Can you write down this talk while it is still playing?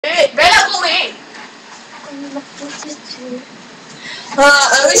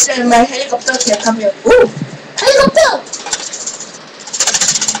I wish my helicopter can come here. Ooh! Helicopter!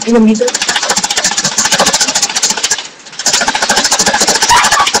 Yung dito.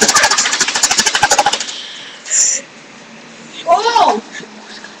 Oh!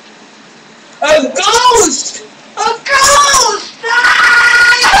 A ghost! A ghost!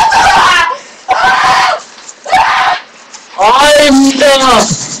 I'm the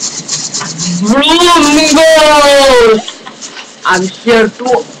Broom Ghost! I'm here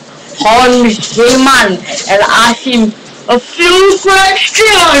to haunt Herman and ask him a few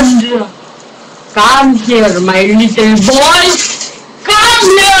questions. Come here, my little boy. Come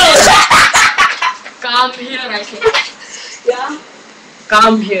here. Come here, I say. Yeah.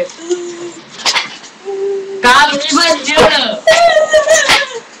 Come here. Come even here.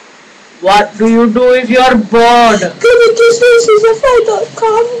 What do you do if you're bored? Can you kiss me if I don't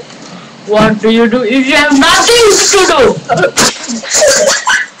come? What do you do if you have nothing to do?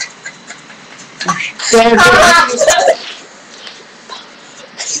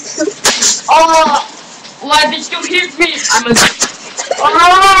 Oh, why did you hit me?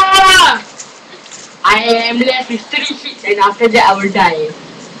 I am left with 3 hits and after that I will die.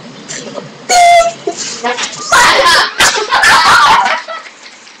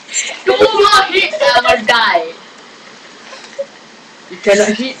 2 more hits and I will die. You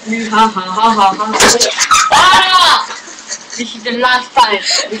cannot hit me, ha ha ha ha ha. This is the last time.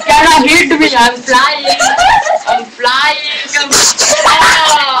 You cannot hit me, I'm flying. I'm flying.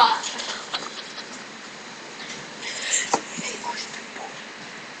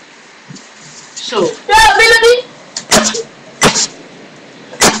 So, yeah, Melody.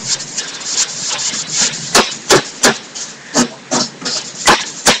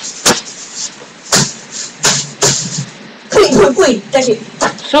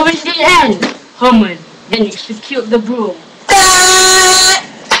 So in the end, Herman then execute the broom.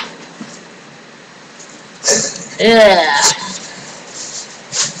 Yeah.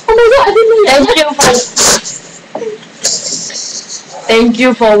 Oh my god, I didn't know. Thank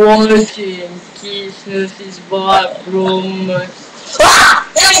you for watching. Kisses Broom Monster. Ah!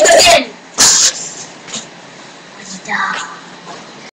 There it again.